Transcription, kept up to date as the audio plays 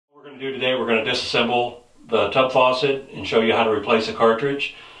do today, we're going to disassemble the tub faucet and show you how to replace a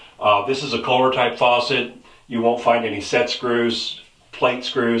cartridge. This is a Kohler type faucet. You won't find any set screws, plate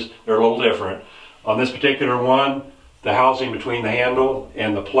screws. They're a little different. On this particular one, the housing between the handle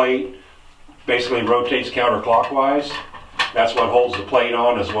and the plate basically rotates counterclockwise. That's what holds the plate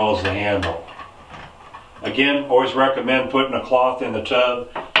on as well as the handle. Again, always recommend putting a cloth in the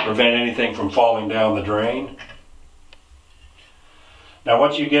tub to prevent anything from falling down the drain. Now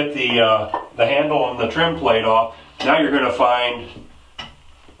once you get the handle and the trim plate off, now you're going to find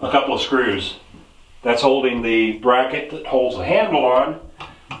a couple of screws. That's holding the bracket that holds the handle on,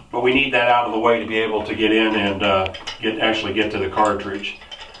 but we need that out of the way to be able to get in and actually get to the cartridge.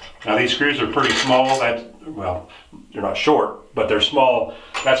 Now these screws are pretty small. Well, they're not short, but they're small.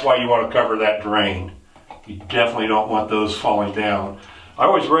 That's why you want to cover that drain. You definitely don't want those falling down. I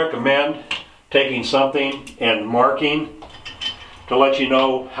always recommend taking something and marking to let you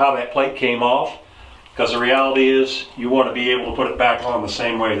know how that plate came off, because the reality is you want to be able to put it back on the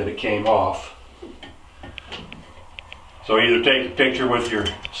same way that it came off. So either take a picture with your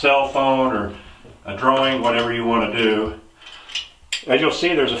cell phone or a drawing, whatever you want to do. As you'll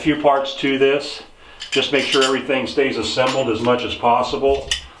see, there's a few parts to this. Just make sure everything stays assembled as much as possible.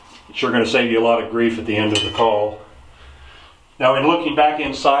 It's sure going to save you a lot of grief at the end of the call. Now in looking back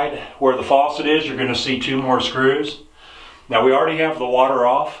inside where the faucet is, you're going to see two more screws. Now we already have the water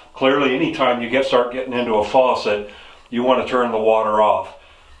off. Clearly anytime you start getting into a faucet, you want to turn the water off.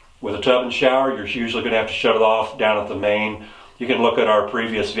 With a tub and shower, you're usually going to have to shut it off down at the main. You can look at our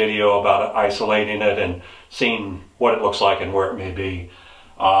previous video about isolating it and seeing what it looks like and where it may be.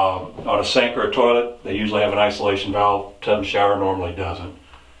 On a sink or a toilet, they usually have an isolation valve. Tub and shower normally doesn't.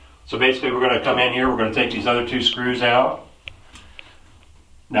 So basically we're going to come in here, we're going to take these other two screws out.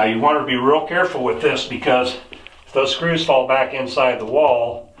 Now you want to be real careful with this, because if those screws fall back inside the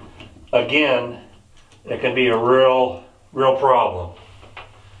wall, again, it can be a real problem.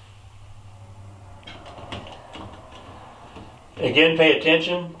 Again, pay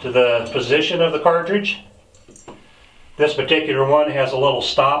attention to the position of the cartridge. This particular one has a little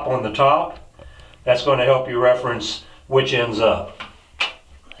stop on the top. That's going to help you reference which end's up.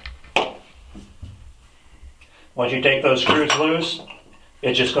 Once you take those screws loose,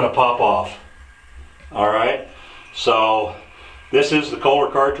 it's just going to pop off. Alright, so this is the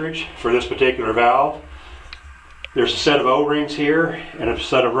Kohler cartridge for this particular valve. There's a set of O-rings here and a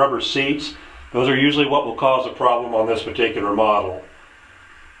set of rubber seats. Those are usually what will cause a problem on this particular model.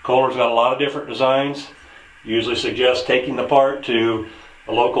 Kohler's got a lot of different designs. Usually suggest taking the part to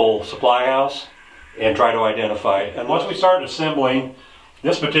a local supply house and try to identify it. And once we started assembling,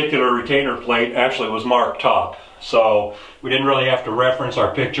 this particular retainer plate actually was marked top. So we didn't really have to reference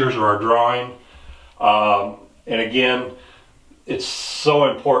our pictures or our drawing. And again, it's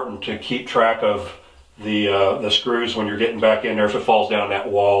so important to keep track of the screws when you're getting back in there. If it falls down that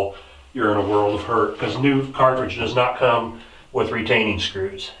wall, you're in a world of hurt, because new cartridge does not come with retaining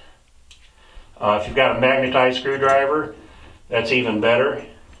screws. If you've got a magnetized screwdriver, that's even better.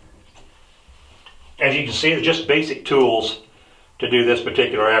 As you can see, they're just basic tools to do this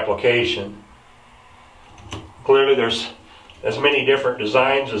particular application. Clearly there's as many different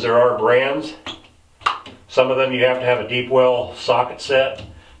designs as there are brands. Some of them you have to have a deep well socket set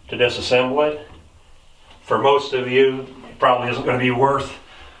to disassemble it. For most of you, it probably isn't going to be worth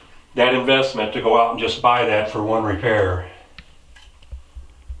that investment to go out and just buy that for one repair.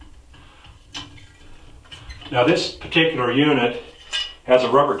 Now this particular unit has a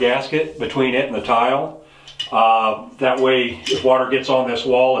rubber gasket between it and the tile. That way, if water gets on this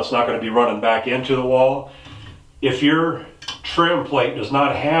wall, it's not going to be running back into the wall. If your trim plate does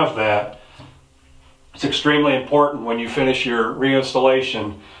not have that, it's extremely important when you finish your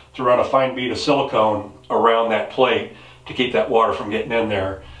reinstallation to run a fine bead of silicone around that plate to keep that water from getting in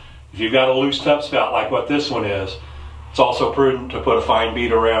there. If you've got a loose tub spout like what this one is, it's also prudent to put a fine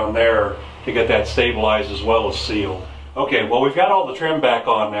bead around there to get that stabilized as well as sealed. Okay, well we've got all the trim back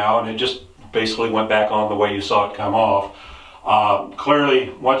on now, and it just basically went back on the way you saw it come off.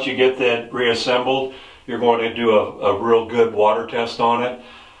 Clearly, once you get that reassembled, you're going to do a real good water test on it.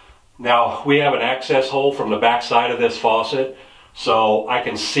 Now, we have an access hole from the back side of this faucet, so I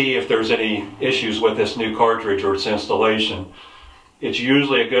can see if there's any issues with this new cartridge or its installation. It's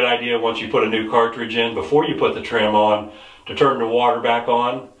usually a good idea once you put a new cartridge in, before you put the trim on, to turn the water back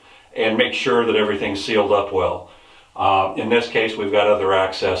on and make sure that everything's sealed up well. In this case, we've got other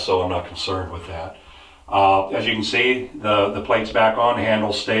access, so I'm not concerned with that. As you can see, the plate's back on,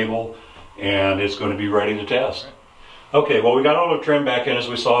 handle's stable, and it's going to be ready to test. Okay, well we got all the trim back in as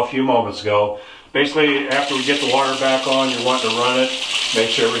we saw a few moments ago. basically, after we get the water back on, you want to run it, make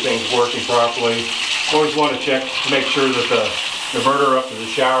sure everything's working properly. Always want to check to make sure that the diverter up to the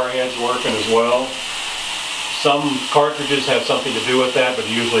shower head's working as well. Some cartridges have something to do with that, but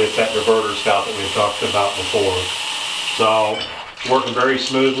usually it's that diverter spout that we've talked about before. So, working very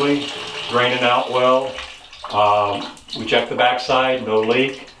smoothly, draining out well. We checked the backside, no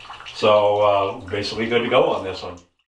leak. So, basically good to go on this one.